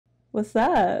What's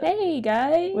up? Hey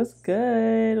guys. What's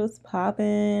good? What's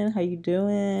poppin'? How you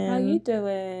doing? How you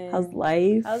doing? How's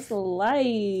life? How's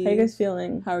life? How you guys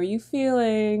feeling? How are you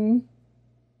feeling?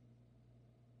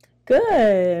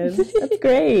 Good. That's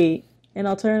great. And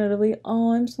alternatively,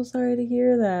 oh, I'm so sorry to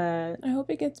hear that. I hope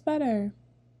it gets better.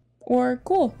 Or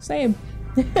cool, same.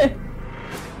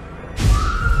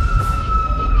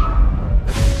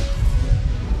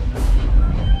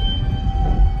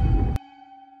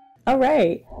 All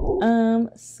right.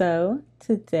 So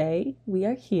today we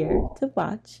are here to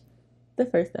watch the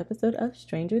first episode of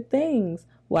Stranger Things.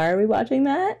 Why are we watching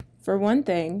that? For one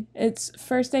thing, it's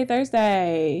First Day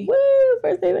Thursday. Woo!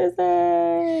 First Day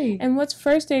Thursday! And what's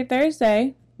First Day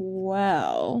Thursday?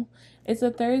 Well, it's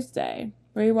a Thursday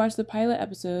where we watch the pilot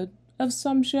episode of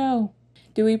some show.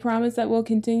 Do we promise that we'll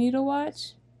continue to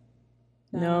watch?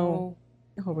 No.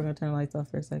 Oh, we're gonna turn the lights off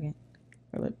for a second.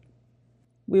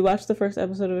 We watched the first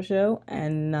episode of a show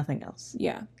and nothing else.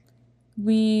 Yeah.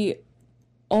 We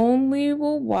only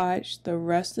will watch the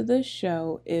rest of the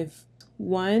show if,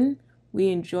 one, we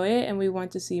enjoy it and we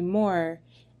want to see more,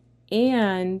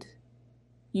 and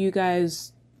you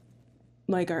guys,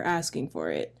 are asking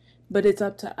for it. But it's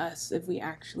up to us if we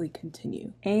actually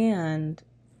continue. And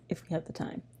if we have the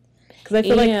time. Because I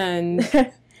feel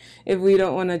like... if we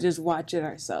don't want to just watch it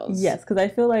ourselves. Yes, because I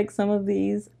feel like some of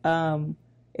these...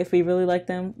 if we really like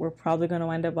them, we're probably going to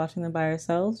wind up watching them by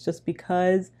ourselves just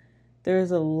because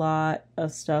there's a lot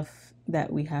of stuff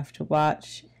that we have to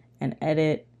watch and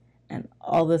edit and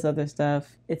all this other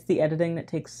stuff. It's the editing that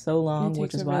takes so long,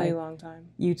 which is why really long time.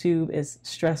 YouTube is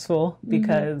stressful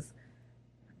because,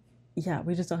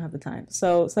 we just don't have the time.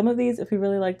 So some of these, if we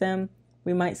really like them,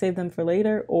 we might save them for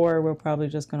later, or we're probably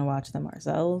just going to watch them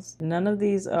ourselves. None of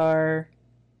these are...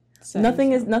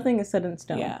 Nothing is set in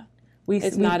stone. Yeah.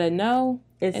 It's not a no.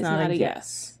 It's not a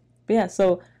yes. But yeah,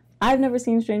 so I've never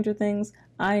seen Stranger Things.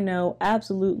 I know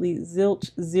absolutely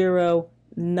zilch, zero,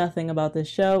 nothing about this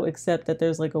show except that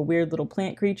there's like a weird little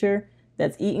plant creature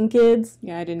that's eating kids.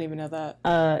 Yeah, I didn't even know that.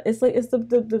 It's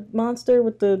the monster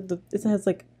with it has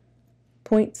like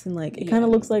points and like it kind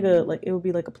of looks like it would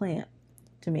be like a plant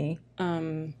to me.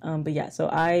 But yeah, so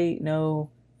I know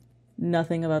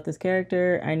nothing about this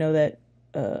character. I know that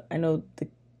I know the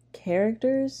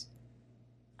characters.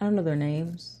 I don't know their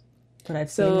names, but I've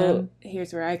seen them. So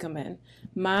here's where I come in.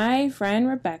 My friend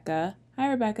Rebecca, hi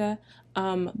Rebecca,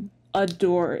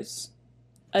 adores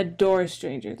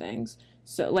Stranger Things.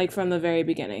 So from the very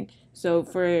beginning. So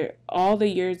for all the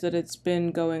years that it's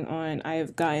been going on, I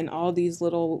have gotten all these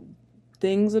little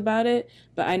things about it,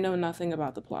 but I know nothing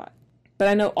about the plot. But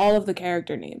I know all of the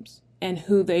character names and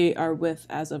who they are with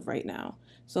as of right now.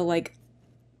 So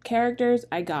characters,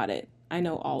 I got it. I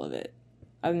know all of it.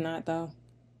 Other than that though,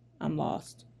 I'm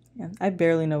lost. Yeah, I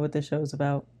barely know what this show is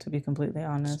about, to be completely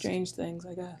honest. Strange things,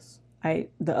 I guess.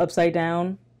 The Upside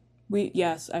Down.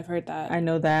 Yes, I've heard that. I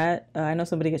know that. I know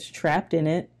somebody gets trapped in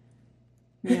it.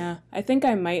 Yeah, I think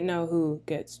I might know who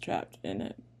gets trapped in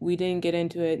it. We didn't get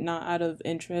into it, not out of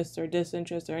interest or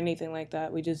disinterest or anything like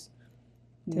that. We just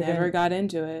never got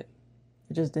into it.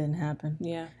 It just didn't happen.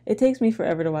 Yeah. It takes me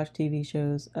forever to watch TV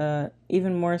shows.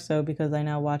 Even more so because I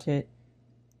now watch it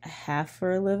half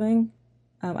for a living.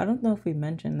 I don't know if we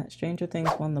mentioned that Stranger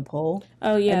Things won the poll.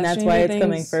 Oh, yeah. And that's why it's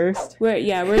coming first.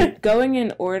 We're going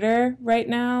in order right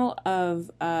now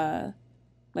of, the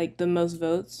most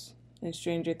votes. And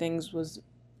Stranger Things was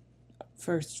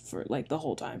first for, the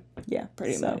whole time. Yeah.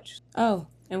 Pretty much. Oh,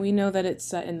 and we know that it's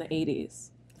set in the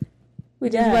 80s.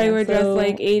 Which is why we're dressed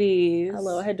like 80s.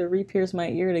 Hello, I had to re-pierce my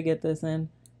ear to get this in.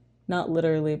 Not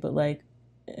literally, but,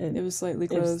 it was slightly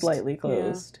closed. It was slightly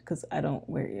closed, because I don't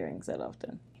wear earrings that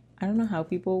often. I don't know how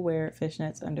people wear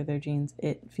fishnets under their jeans.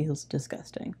 It feels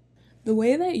disgusting. The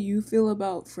way that you feel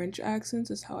about French accents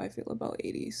is how I feel about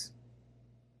 80s.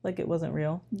 Like it wasn't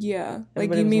real? Yeah. You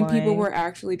mean lying. People were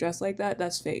actually dressed like that?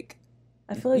 That's fake.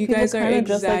 I feel like you people guys are exaggerating.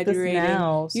 Just like this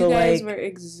now. You guys were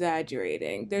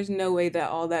exaggerating. There's no way that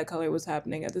all that color was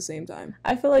happening at the same time.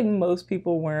 I feel like most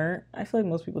people weren't. I feel like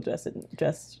most people dressed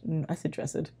normal,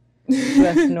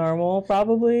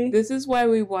 probably. This is why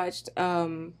we watched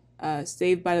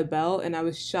Saved by the Bell, and I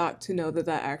was shocked to know that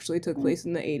actually took place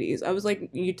in the 80s. I was like,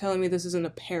 you're telling me this isn't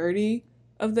a parody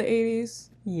of the 80s?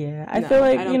 Yeah, I feel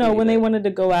like, when they wanted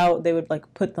to go out, they would,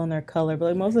 put on their color,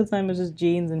 but, most of the time it was just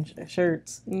jeans and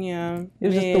shirts. Yeah. It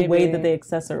was just the way that they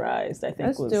accessorized, I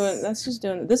think,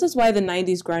 This is why the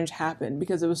 90s grunge happened,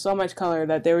 because it was so much color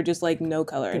that they were just, no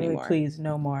color anymore. Please,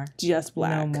 no more. Just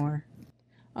black. No more.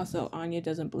 Also, Enya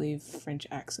doesn't believe French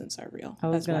accents are real. I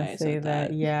was going to say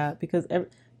that, yeah, because...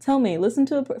 Tell me, listen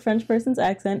to a French person's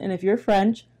accent, and if you're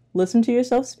French, listen to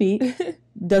yourself speak.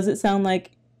 Does it sound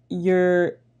like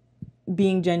you're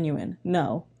being genuine.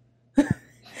 No.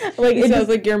 Like it sounds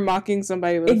like you're mocking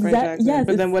somebody with a French accent. Yes,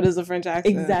 but then what is a French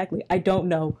accent? Exactly. I don't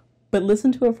know. But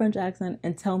listen to a French accent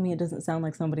and tell me it doesn't sound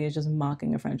like somebody is just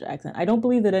mocking a French accent. I don't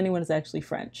believe that anyone is actually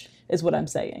French, is what I'm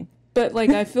saying. But, like,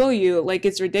 I feel you. Like,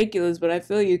 it's ridiculous, but I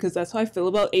feel you because that's how I feel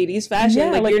about 80s fashion.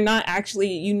 Yeah, like, you're not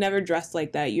actually, you never dressed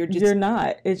like that. You're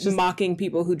not. It's just mocking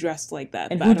people who dressed like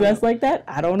that. And who dressed like that?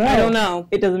 I don't know.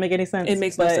 It doesn't make any sense. It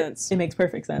makes no sense. It makes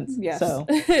perfect sense. Yes. So.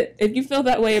 If you feel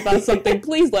that way about something,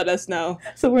 please let us know.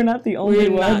 So we're not the only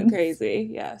ones. We're not crazy.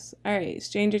 Yes. All right.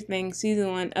 Stranger Things, Season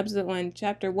 1, Episode 1,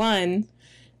 Chapter 1,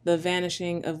 The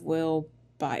Vanishing of Will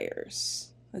Byers.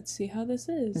 Let's see how this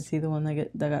is. Is he the one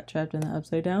that got trapped in the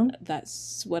upside down?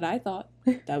 That's what I thought.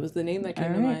 That was the name that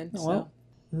came to mind. Well,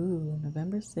 ooh,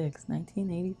 November 6,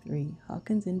 1983,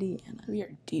 Hawkins, Indiana. We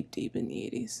are deep in the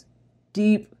 80s.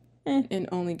 Deep. And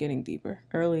only getting deeper.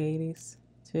 Early 80s,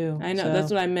 too. I know,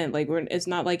 that's what I meant. Like, it's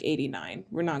not like 89.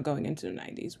 We're not going into the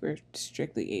 90s. We're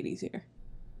strictly 80s here.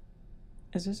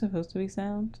 Is there supposed to be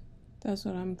sound? That's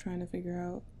what I'm trying to figure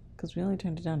out. Because we only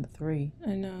turned it down to 3.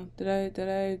 I know. Did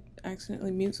I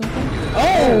accidentally mute something?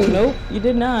 Oh, nope, you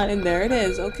did not. And there it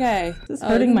is. Okay. This is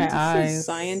hurting my eyes.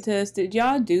 Scientists. Did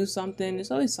y'all do something? There's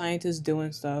always scientists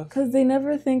doing stuff. Because they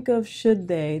never think of should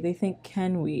they. They think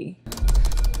can we.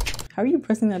 How are you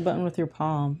pressing that button with your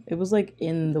palm? It was like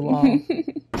in the wall.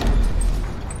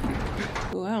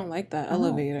 Oh, I don't like that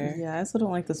elevator. Yeah, I still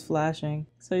don't like this flashing.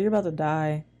 So you're about to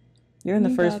die. You're in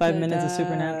the first 5 minutes of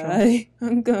Supernatural.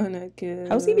 I'm gonna kill.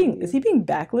 How's he being? Is he being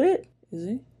backlit? Is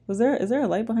he? Is there a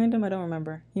light behind him? I don't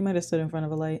remember. He might have stood in front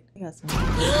of a light. He got some.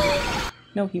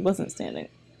 No, he wasn't standing.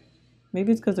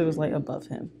 Maybe it's because there was light above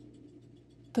him.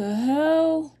 The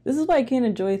hell? This is why I can't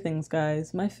enjoy things,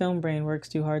 guys. My film brain works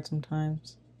too hard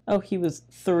sometimes. Oh, he was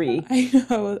 3. I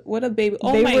know. What a baby.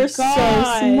 Oh they my were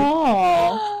God. So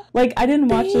small. Like, I didn't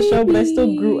watch the show, but I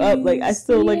still grew up. Like, I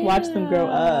still, watched them grow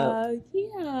up.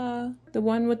 Yeah. The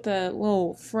one with the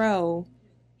little fro,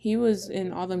 he was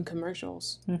in all them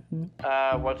commercials.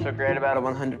 Mm-hmm. What's so great about a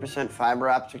 100% fiber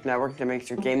optic network that makes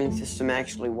your gaming system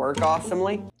actually work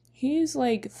awesomely? He's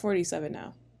like 47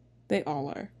 now. They all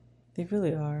are. They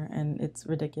really are, and it's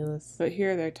ridiculous. But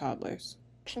here they're toddlers.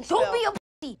 Don't be a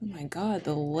Oh my God,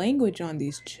 the language on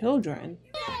these children.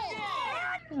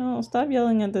 Oh, stop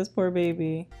yelling at this poor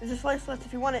baby. There's a slice left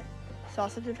if you want it.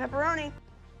 Sausage and pepperoni.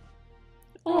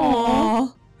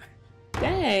 Aww.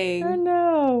 Dang. I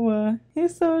know.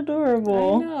 He's so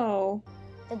adorable. I know.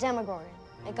 The Demogorgon.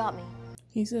 It got me.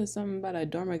 He says something about a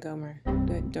dormagomer.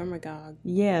 Dormagog.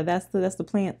 Yeah, that's the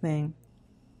plant thing.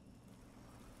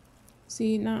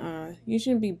 See, you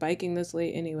shouldn't be biking this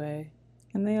late anyway.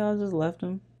 And they all just left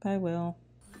him. Bye, Will.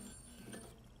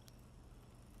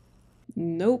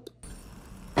 Nope.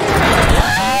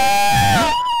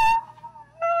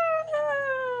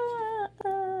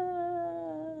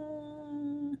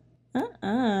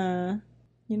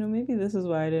 You know, maybe this is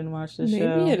why I didn't watch the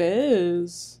show. Maybe it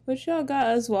is. What y'all got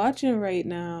us watching right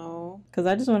now? Because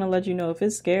I just want to let you know, if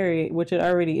it's scary, which it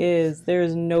already is, there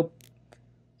is no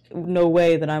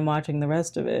way that I'm watching the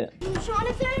rest of it.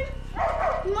 Jonathan?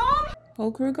 Mom?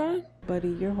 Whole crew gone?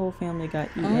 Buddy, your whole family got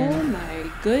eaten. Oh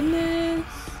my goodness.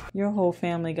 Your whole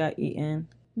family got eaten.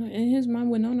 And his mom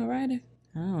Winona Ryder?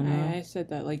 I don't know. I said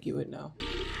that like you would know.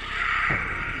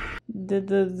 Did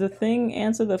the thing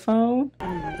answer the phone? Oh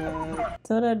my God.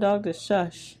 Tell that dog to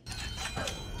shush.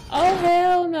 Oh,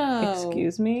 hell no.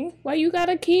 Excuse me? Why you got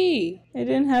a key? It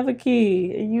didn't have a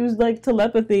key. It used,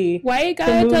 telepathy. Why it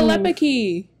got a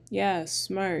telepathy? Yeah,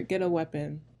 smart. Get a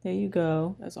weapon. There you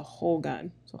go. That's a whole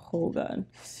gun. It's a whole gun.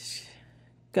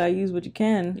 Gotta use what you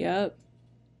can. Yep.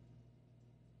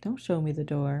 Don't show me the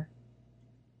door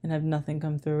and have nothing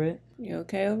come through it. You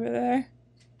okay over there?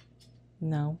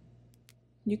 No.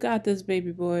 You got this,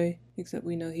 baby boy. Except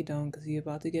we know he don't, because he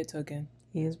about to get taken.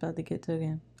 He is about to get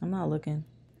taken. I'm not looking.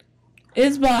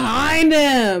 It's behind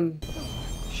him!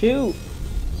 Shoot!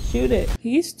 Shoot it.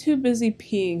 He's too busy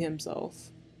peeing himself.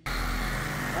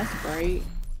 That's right.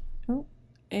 Oh.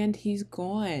 And he's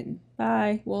gone.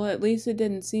 Bye. Well, at least it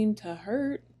didn't seem to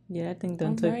hurt. Yeah, I think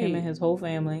them took him and his whole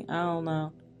family. I don't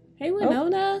know. Hey,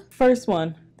 Winona. Oh. First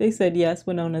one. They said yes,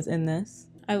 Winona's in this.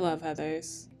 I love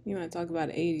Heathers. You want to talk about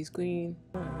an 80s queen.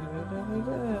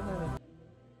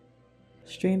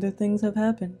 Stranger things have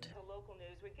happened. Local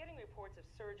news, we're getting reports of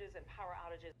surges and power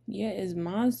outages. Yeah, it's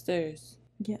monsters.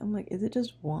 Yeah, I'm like, is it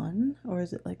just one? Or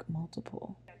is it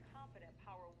multiple?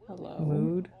 Hello.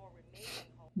 Mood.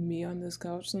 Me on this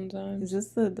couch sometimes. Is this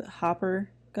the Hopper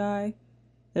guy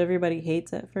that everybody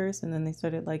hates at first and then they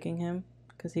started liking him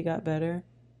because he got better?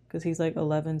 Because he's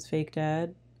 11's fake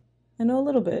dad? I know a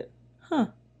little bit. Huh.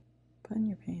 Button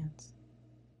your pants.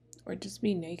 Or just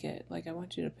be naked. Like, I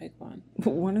want you to pick one.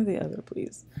 One or the other,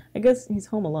 please. I guess he's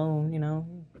home alone, you know.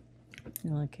 He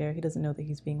don't care. He doesn't know that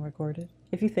he's being recorded.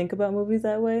 If you think about movies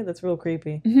that way, that's real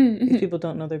creepy. These people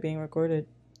don't know they're being recorded.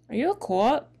 Are you a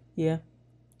co-op? Yeah.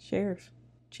 Sheriff.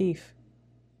 Chief.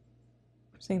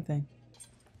 Same thing.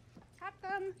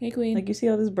 Hey, Queen. Like, you see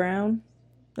all this brown?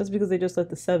 That's because they just let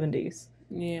the 70s.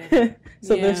 Yeah.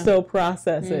 So Yeah. they're still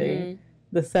processing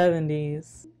the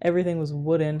 70s. Everything was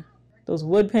wooden. Those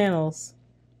wood panels.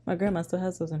 My grandma still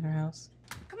has those in her house.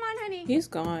 Come on, honey. He's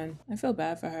gone. I feel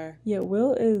bad for her. Yeah,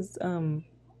 Will is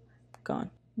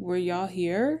gone. Were y'all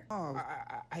here? Oh,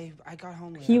 I got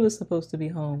home late. He was supposed to be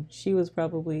home. She was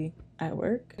probably at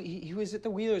work. He was at the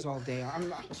Wheelers all day.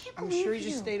 I'm sure he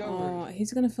just stayed over. Oh,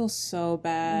 he's gonna feel so And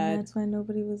bad. that's why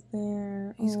nobody was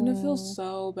there. He's gonna feel Oh.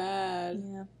 so bad.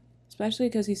 Yeah. Especially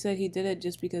because he said he did it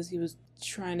just because he was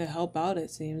trying to help out, it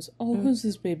seems. Oh, who's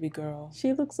this baby girl?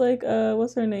 She looks like,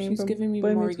 what's her name? She's from giving me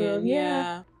Boy Meets World? Morgan.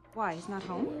 Yeah. Why? He's not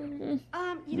home?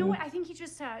 You know what? I think he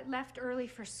just left early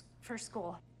for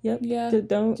school. Yep. Yeah.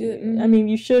 Don't. Mm-hmm. I mean,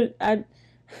 you should.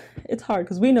 It's hard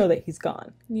because we know that he's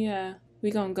gone. Yeah. We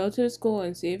gonna go to the school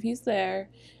and see if he's there.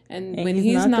 And when he's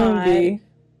he's not gonna be.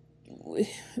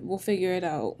 we'll figure it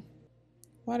out.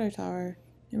 Water tower.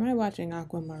 Am I watching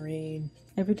Aquamarine?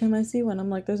 Every time I see one, I'm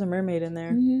like, there's a mermaid in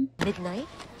there. Mm-hmm. Midnight?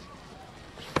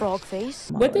 Frog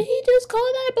face? What did he just call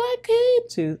that black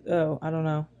kid? I don't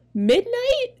know.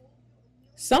 Midnight?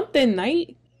 Something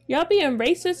night? Y'all being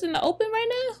racist in the open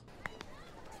right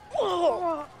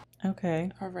now?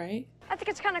 Okay. All right. I think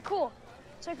it's kind of cool.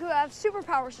 It's like we have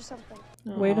superpowers or something.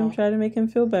 Wait, I'm trying to make him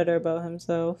feel better about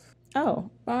himself. Oh.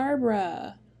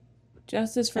 Barbara.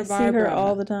 Justice for I Barbara. see her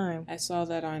all the time. I saw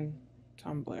that on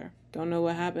Tumblr. Don't know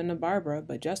what happened to Barbara,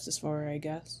 but justice for her, I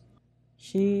guess.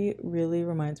 She really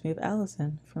reminds me of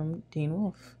Allison from Teen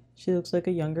Wolf. She looks like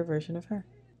a younger version of her.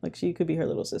 Like, she could be her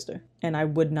little sister. And I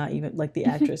would not even, like the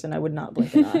actress, and I would not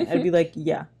blink an eye. I'd be like,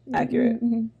 yeah, accurate.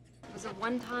 Was it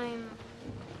 1 time,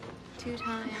 2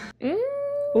 time?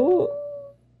 Ooh,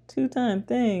 2-time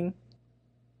thing.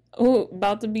 Oh,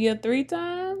 about to be a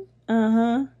 3-time?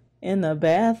 Uh-huh. In the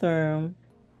bathroom.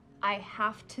 I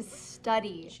have to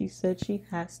study. She said she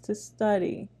has to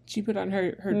study. She put on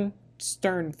her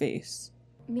stern face.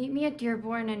 Meet me at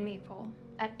Dearborn and Maple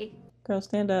at 8. Girl,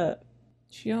 stand up.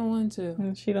 She don't want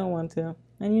to. She don't want to.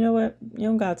 And you know what? You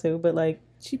don't got to, but like...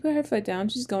 She put her foot down.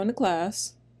 She's going to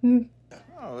class.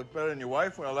 Oh, look better than your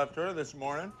wife when I left her this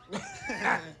morning.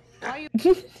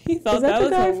 He thought that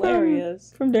was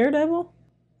hilarious. From Daredevil?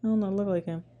 I don't know, look like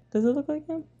him. Does it look like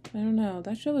him? I don't know.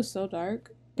 That show was so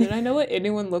dark. Did I know what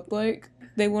anyone looked like?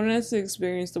 They wanted us to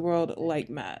experience the world like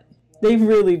Matt. They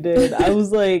really did. I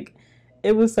was like,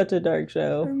 it was such a dark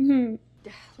show.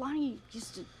 Lonnie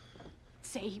used to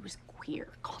say he was queer,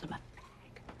 called him a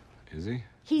fag. Is he?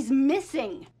 He's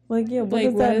missing. Like, yeah, what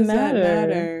Like, does that does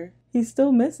matter? He's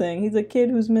still missing. He's a kid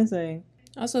who's missing.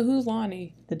 Also, who's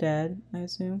Lonnie? The dad, I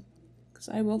assume. Because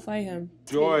I will fight him.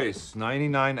 Joyce,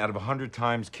 99 out of 100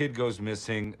 times, kid goes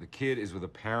missing. The kid is with a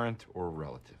parent or a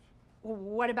relative. Well,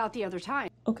 what about the other time?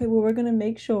 Okay, well, we're going to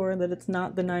make sure that it's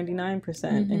not the 99%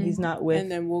 and he's not with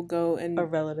And then we'll go and... a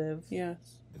relative. Yes.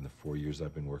 In the 4 years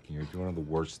I've been working here, doing the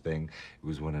worst thing, it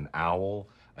was when an owl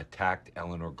attacked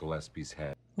Eleanor Gillespie's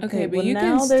head. Okay, but well, you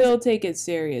now can still take it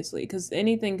seriously because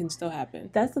anything can still happen.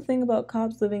 That's the thing about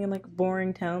cops living in like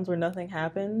boring towns where nothing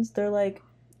happens. They're like,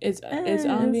 It's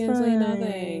obviously fine.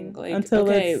 nothing. Like, Until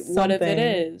okay, it's what if it something.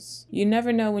 is? You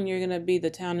never know when you're gonna be the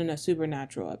town in a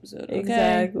supernatural episode. Okay?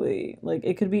 Exactly. Like,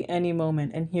 it could be any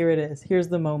moment, and here it is. Here's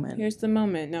the moment. Here's the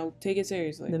moment. Now take it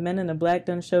seriously. The men in the black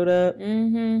done showed up.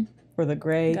 Mm-hmm. Or the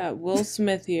gray. Got Will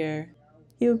Smith here.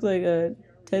 He looks like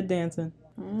Ted Danson.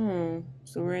 Oh,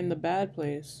 so we're in the bad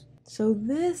place. So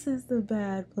this is the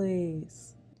bad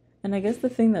place. And I guess the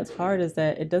thing that's hard is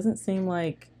that it doesn't seem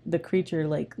like the creature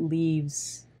like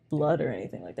leaves blood or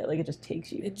anything like that. Like, it just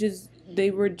takes you. They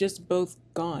were just both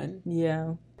gone.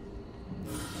 Yeah.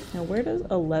 Now, where does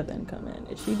 11 come in?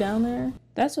 Is she down there?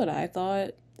 That's what I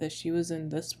thought, that she was in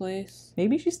this place.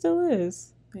 Maybe she still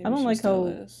is. Maybe I don't she like still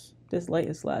how is. this light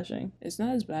is flashing. It's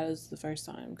not as bad as the first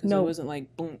time because No. it wasn't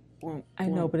like boom, boom. I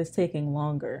know, but it's taking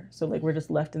longer. So, like, we're just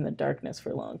left in the darkness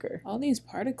for longer. All these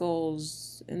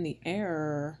particles in the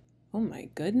air. Oh my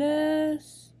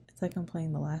goodness. It's like I'm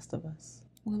playing The Last of Us.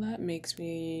 Well, that makes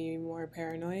me more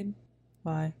paranoid.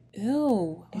 Why?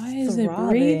 Ew. Why It's is it throbbing.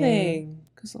 breathing?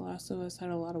 Because The Last of Us had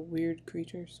a lot of weird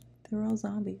creatures. They were all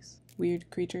zombies. Weird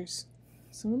creatures.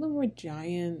 Some of them were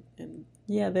giant and...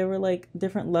 Yeah, they were like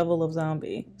different level of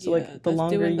zombie. So, Yeah, like, the that's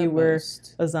longer doing the you were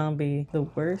most. a zombie, the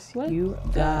worse What you the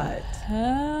got.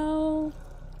 hell?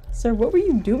 Sir, what were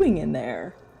you doing in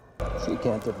there? She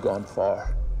can't have gone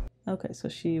far. Okay, so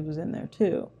she was in there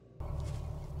too.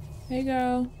 Hey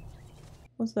girl.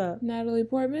 What's up? Natalie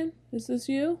Portman? Is this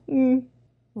you? Mm.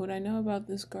 What I know about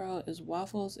this girl is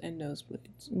waffles and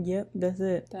nosebleeds. Yep, that's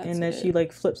it. That's and that it. she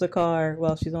like flips a car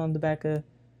while she's on the back of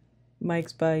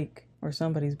Mike's bike or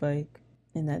somebody's bike,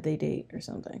 and that they date or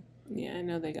something. Yeah, I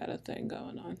know they got a thing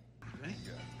going on. Hey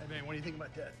man, what do you think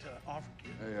about that offer?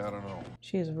 Hey, I don't know.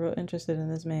 She is real interested in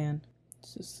this man.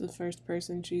 Is this the first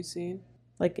person she's seen?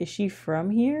 Like, is she from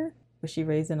here? Was she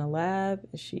raised in a lab?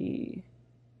 Is she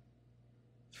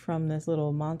from this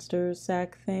little monster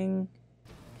sack thing?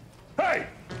 Hey!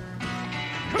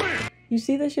 Come here! You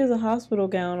see that she has a hospital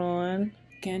gown on.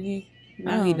 Can he?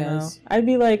 No, he does. I'd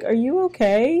be like, are you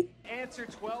okay? Answer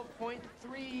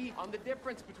 12.3 on the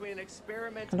difference between an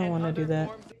experiment I don't want to do that.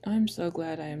 I'm so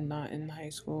glad I am not in high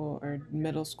school or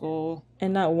middle school.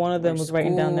 And not one of them was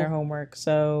writing down their homework,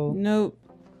 so... Nope.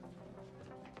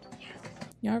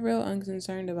 Y'all real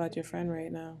unconcerned about your friend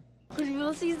right now. When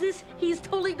Will sees this, he's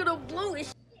totally gonna blow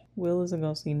his. Will isn't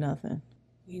gonna see nothing.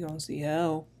 He gonna see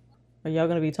hell. Are y'all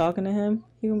gonna be talking to him?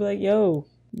 He gonna be like, yo,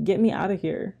 get me out of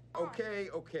here. Okay,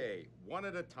 okay. One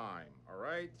at a time, all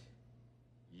right?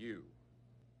 You.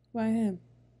 Why him?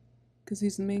 Because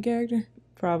he's the main character?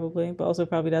 Probably, but also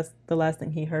probably that's the last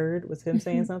thing he heard was him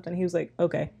saying something. He was like,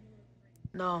 okay.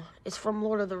 No, it's from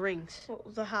Lord of the Rings. Well,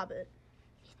 The Hobbit.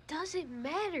 It doesn't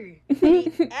matter. He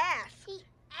asked. He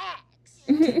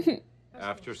asked.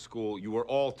 After school, you were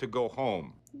all to go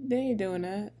home. They ain't doing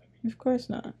that. Of course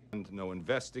not. And no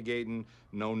investigating,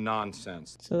 no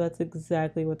nonsense. So that's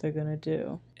exactly what they're gonna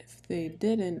do. If they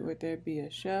didn't, would there be a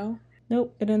show?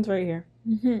 Nope, it ends right here.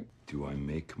 Do I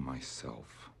make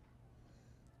myself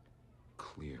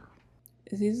clear?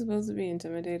 Is he supposed to be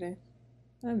intimidating?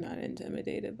 I'm not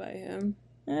intimidated by him.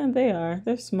 And they are.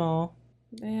 They're small.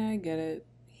 Yeah, I get it.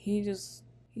 He's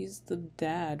the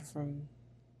dad from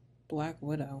Black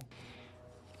Widow.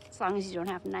 As long as you don't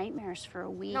have nightmares for a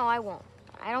week. No, I won't.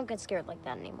 I don't get scared like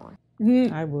that anymore.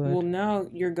 I would. Well, now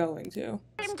you're going to.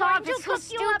 Stop, it's so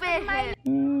stupid.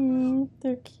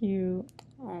 They're cute.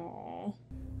 Aww.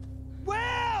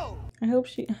 Will! I hope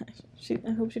she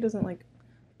doesn't like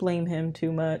blame him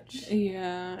too much.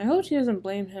 Yeah, I hope she doesn't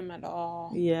blame him at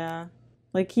all. Yeah.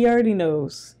 Like, he already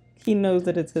knows. He knows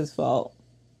that it's his fault.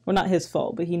 Well, not his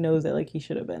fault, but he knows that, like, he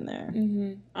should have been there.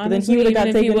 Mm-hmm. But then he would have got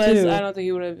taken too. I don't think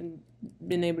he would have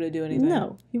been able to do anything.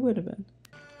 No, he would have been.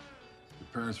 Your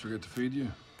parents forget to feed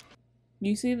you?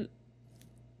 You see...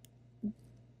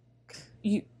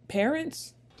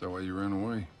 Parents? Is that why you ran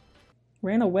away?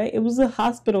 Ran away? It was a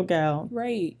hospital gown.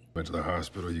 Right. Went to the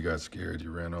hospital, you got scared, you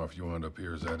ran off, you wound up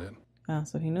here, is that it? Ah,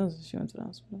 so he knows that she went to the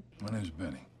hospital. My name's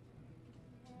Benny.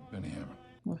 Benny Hammond.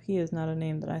 Well, he is not a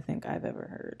name that I think I've ever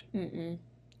heard. Mm-mm.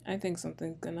 I think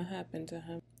something's gonna happen to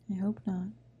him. I hope not.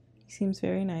 He seems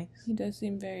very nice. He does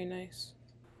seem very nice.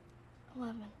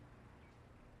 11.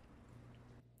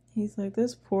 He's like,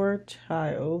 this poor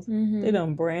child. Mm-hmm. They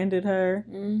done branded her.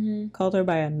 Mm-hmm. Called her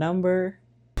by a number.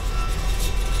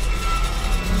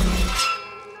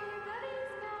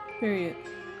 Period.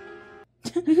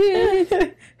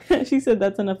 She said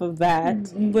that's enough of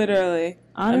that. Literally.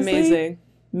 Honestly, amazing.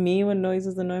 Me, when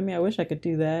noises annoy me, I wish I could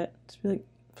do that. Just be like,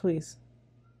 please,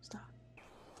 stop.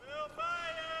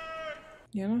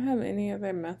 You don't have any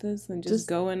other methods than just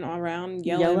going around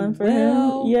yelling for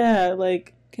him? Yeah,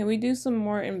 like... Can we do some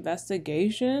more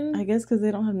investigation? I guess because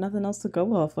they don't have nothing else to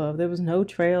go off of. There was no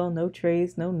trail, no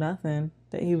trace, no nothing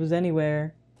that he was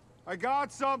anywhere. I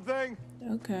got something.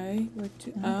 Okay.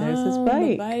 There's his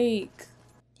bike. The bike.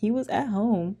 He was at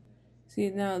home. See,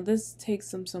 now this takes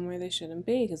them somewhere they shouldn't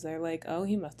be because they're like, oh,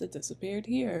 he must have disappeared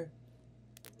here.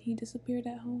 He disappeared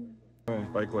at home. A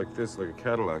bike like this, like a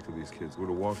Cadillac to these kids, would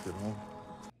have walked it home.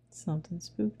 Something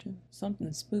spooked him.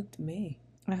 Something spooked me.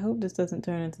 I hope this doesn't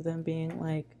turn into them being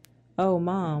like, oh,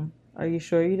 Mom, are you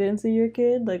sure you didn't see your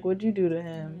kid? Like, what'd you do to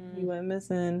him? He went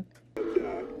missing.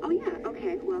 Oh, yeah,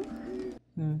 okay, well.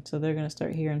 So they're going to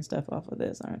start hearing stuff off of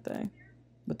this, aren't they?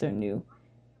 With their new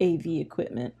AV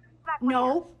equipment.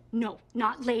 No,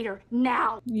 not later.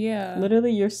 Now. Yeah.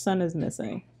 Literally, your son is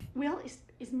missing. Will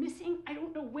is missing. I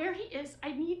don't know where he is.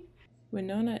 I need...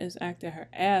 Winona is acting her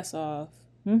ass off.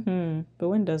 Mm-hmm. But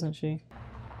when doesn't she?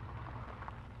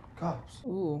 Cops.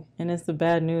 Ooh. And it's the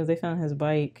bad news. They found his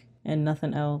bike and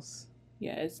nothing else.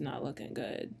 Yeah, it's not looking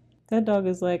good. That dog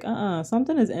is like,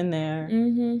 something is in there.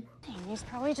 Mm-hmm. Dang, he's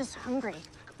probably just hungry.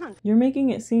 Come on. You're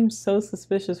making it seem so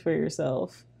suspicious for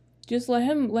yourself. Just let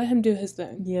him do his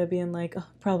thing. Yeah, being like,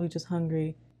 probably just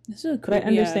hungry. This is but I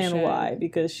understand why,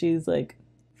 because she's like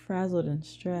frazzled and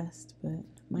stressed, but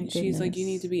She's like, you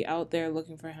need to be out there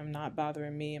looking for him, not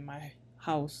bothering me in my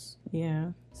house.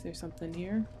 Yeah. Is there something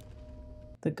here?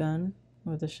 The gun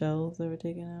or the shells that were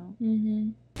taken out?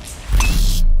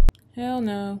 Hell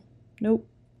no. Nope.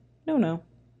 No.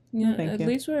 Yeah, No, thank at you.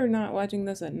 least we're not watching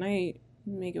this at night.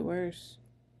 Make it worse.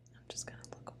 I'm just gonna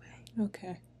look away.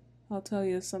 Okay. I'll tell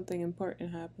you if something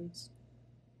important happens.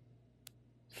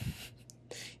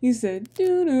 You said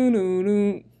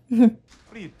doo-doo-doo-doo. What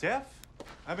are you, deaf?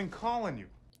 I've been calling you.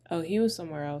 Oh, he was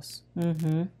somewhere else.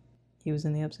 He was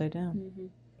in the Upside Down.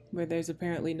 Where there's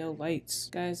apparently no lights.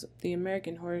 Guys, the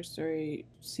American Horror Story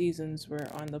seasons were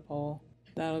on the poll.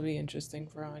 That'll be interesting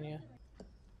for Anya.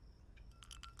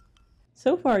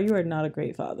 So far, you are not a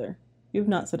great father. You've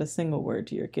not said a single word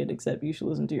to your kid except you should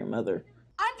listen to your mother.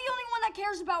 I'm the only one that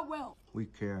cares about Will. We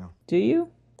care. Do you?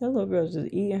 That little girl's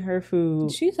just eating her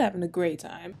food. She's having a great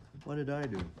time. What did I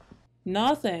do?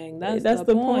 Nothing. That's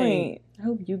the point. I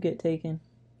hope you get taken.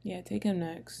 Yeah, take him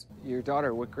next. Your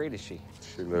daughter, what grade is she?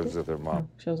 She lives with her mom.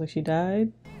 She was like, she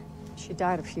died? She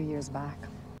died a few years back.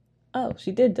 Oh,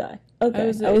 she did die. Okay, I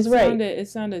was it right. It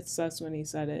sounded sus when he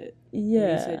said it. Yeah.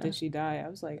 When he said, did she die? I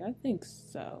was like, I think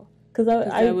so. Because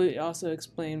that would also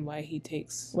explain why he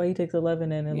takes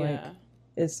 11 in and like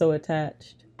is so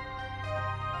attached.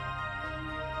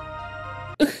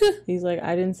 He's like,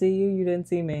 I didn't see you, you didn't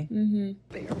see me.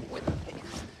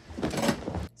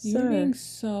 You're being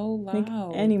so loud. Make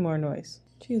any more noise.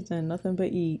 She's done nothing but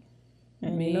eat.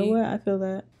 And you know what? I feel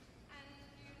that.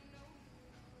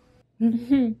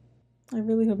 I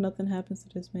really hope nothing happens to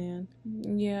this man.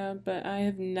 Yeah, but I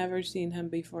have never seen him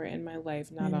before in my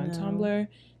life. Not on Tumblr,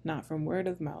 not from word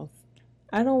of mouth.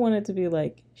 I don't want it to be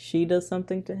like she does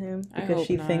something to him because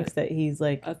she thinks that he's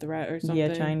like a threat or something.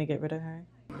 Yeah, trying to get rid of her.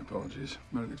 My apologies.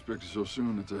 I didn't expect you so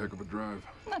soon. It's a heck of a drive.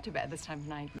 Not too bad this time of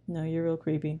night. No, you're real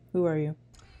creepy. Who are you?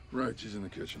 Right, she's in the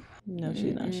kitchen. No,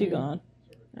 she's not. She gone.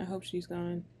 I hope she's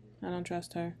gone. I don't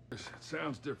trust her. It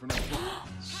sounds different.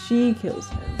 She kills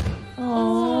him.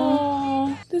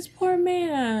 Oh, this poor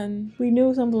man. We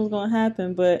knew something was gonna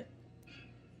happen, but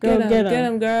girl, get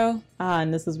him, girl.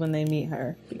 And this is when they meet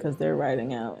her because they're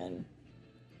riding out and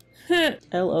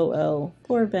LOL.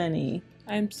 Poor Benny.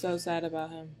 I'm so sad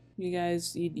about him. You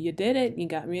guys, you did it. You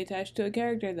got me attached to a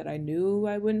character that I knew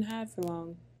I wouldn't have for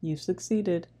long. You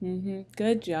succeeded.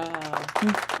 Good job.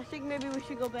 I think maybe we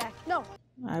should go back. No.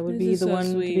 I would be the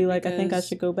one to be like, I think I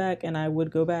should go back, and I would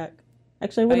go back.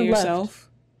 Actually, I wouldn't have left.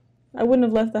 I wouldn't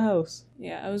have left the house.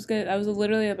 Yeah, I was good. I was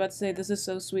literally about to say, this is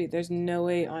so sweet. There's no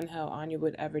way on hell Anya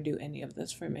would ever do any of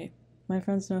this for me. My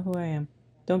friends know who I am.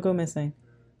 Don't go missing.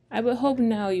 I would hope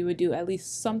now you would do at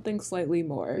least something slightly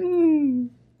more.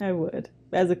 I would.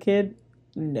 As a kid,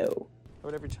 no.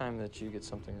 But every time that you get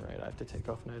something right, I have to take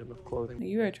off an item of clothing.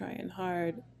 You are trying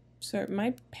hard. Sir,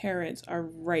 my parents are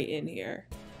right in here.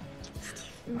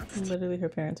 Literally, her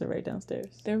parents are right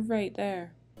downstairs. They're right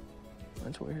there.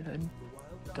 That's weird. I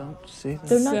don't see them.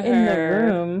 They're not in the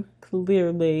room,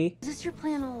 clearly. Is this your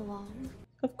plan all along?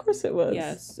 Of course it was.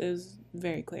 Yes, it was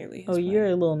very clearly his plan. You're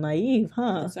a little naive,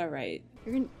 huh? That's all right.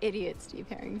 You're an idiot, Steve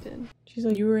Harrington. She's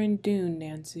like, you were in Dune,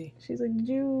 Nancy. She's like, did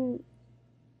you...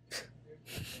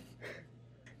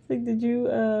 did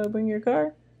you bring your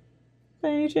car? By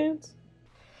any chance?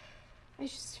 I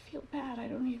just feel bad. I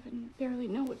don't even barely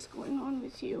know what's going on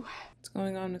with you. What's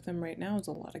going on with him right now is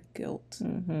a lot of guilt.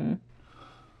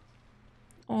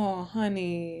 Oh,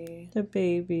 honey. The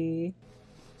baby.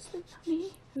 Is it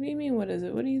honey? What do you mean, what is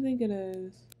it? What do you think it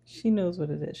is? She knows what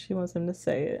it is. She wants him to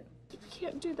say it. You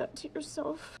can't do that to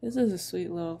yourself. This is a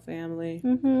sweet little family.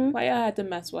 Why y'all had to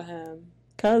mess with him?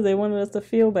 Because they wanted us to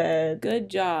feel bad. Good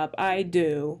job. I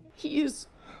do. He is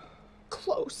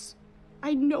close.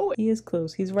 I know it. He is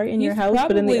close. He's right in your house,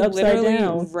 but in the upside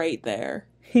down. Right there.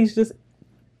 He's just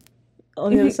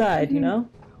on the other side, you know?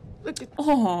 Look at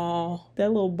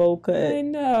that little bowl cut. I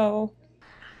know.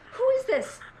 Who is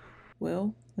this?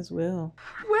 Will. It's Will.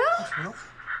 Will?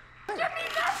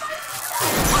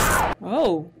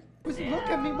 Oh. Look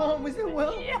at me, Mom. Was it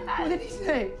Will? Yeah. What did he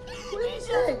say? What did he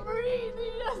say?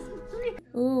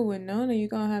 Ooh, Winona, you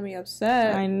gonna have me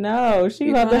upset. I know. She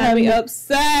you about to have me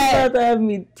upset. She about to have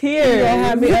me tears. You gonna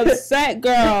have me upset,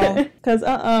 girl. Cause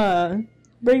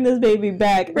bring this baby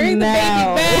back. Bring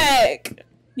now. the baby back.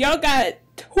 Y'all got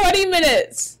 20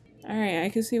 minutes. All right, I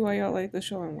can see why y'all like the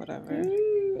show and whatever.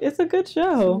 It's a good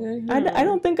show. I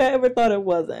don't think I ever thought it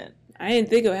wasn't. I didn't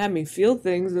think it would have me feel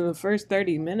things in the first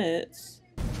 30 minutes.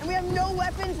 And we have no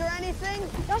weapons or anything?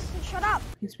 Justin, shut up.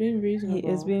 He's being reasonable. He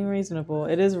is being reasonable.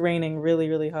 It is raining really,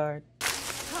 really hard.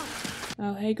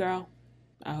 Oh, hey, girl.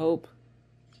 I hope.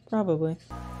 Probably.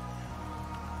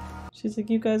 She's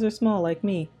like, you guys are small like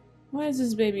me. Why is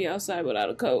this baby outside without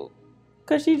a coat?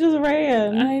 Cause she just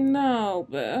ran. I know,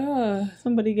 but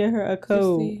somebody get her a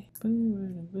coat.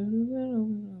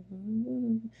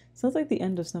 Sounds like the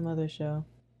end of some other show.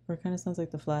 Or it kind of sounds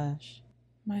like The Flash.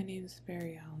 My name's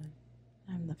Barry Allen.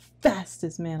 I'm the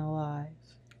fastest man alive.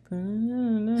 It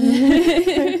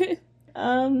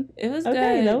was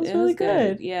okay, good. That was really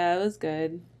good. Yeah, it was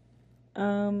good.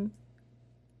 I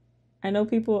know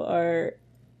people are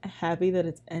happy that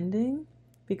it's ending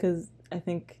because I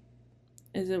think.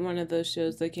 Is it one of those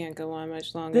shows that can't go on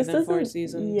much longer than 4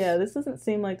 seasons? Yeah, this doesn't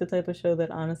seem like the type of show that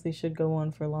honestly should go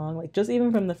on for long. Like, just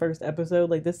even from the first episode,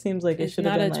 like, this seems like it should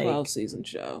have been like... It's not a 12-season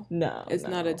show. No, It's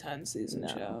not a 10-season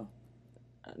show.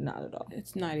 Not at all.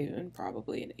 It's not even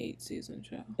probably an 8-season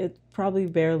show. It's probably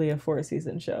barely a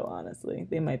 4-season show, honestly.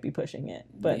 They might be pushing it.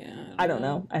 But yeah, I don't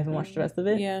know. I haven't watched the rest of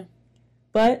it. Yeah.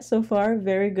 But so far,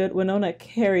 very good. Winona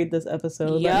carried this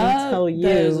episode. Yep, let me tell you.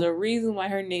 There's a reason why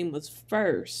her name was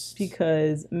first.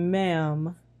 Because,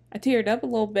 ma'am. I teared up a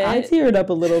little bit. I teared up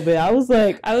a little bit. I was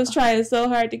like... I was trying so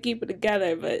hard to keep it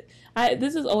together, but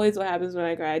this is always what happens when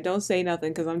I cry. I don't say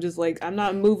nothing because I'm just like, I'm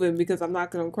not moving because I'm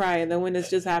not going to cry. And then when it's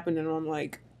just happening, I'm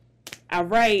like, all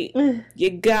right, you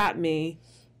got me.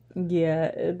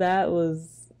 Yeah, that was...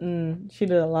 she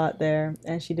did a lot there,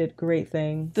 and she did great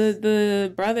things.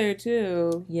 The brother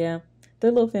too. Yeah,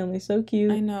 their little family's so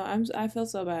cute. I know. I feel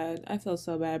so bad. I feel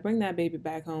so bad. Bring that baby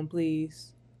back home,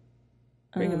 please.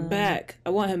 Bring him back.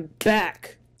 I want him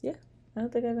back. Yeah, I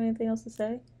don't think I have anything else to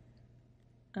say.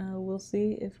 We'll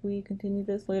see if we continue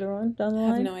this later on down the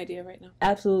line. I have no idea right now.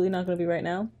 Absolutely not going to be right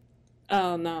now.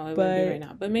 Oh no, it wouldn't be right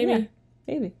now. But maybe. Yeah,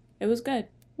 maybe. It was good.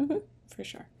 For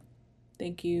sure.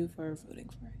 Thank you for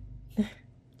voting for it.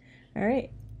 All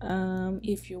right.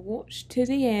 If you watch to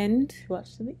the end,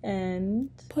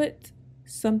 put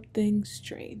something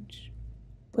strange.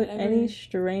 Put any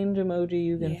strange emoji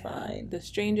you can find. The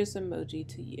strangest emoji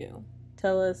to you.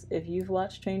 Tell us if you've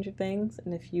watched Stranger Things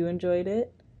and if you enjoyed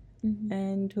it,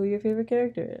 and who your favorite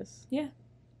character is. Yeah.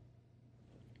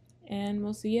 And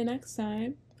we'll see you next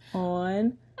time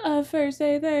on a First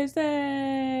Day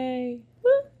Thursday.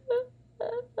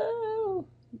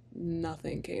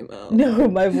 Nothing came out. No,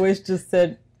 my voice just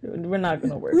said, we're not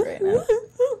going to work right now.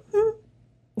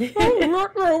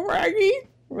 Ruh-roh Raggy.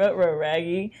 Ruh-roh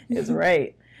Raggy is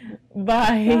right.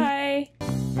 Bye. Bye.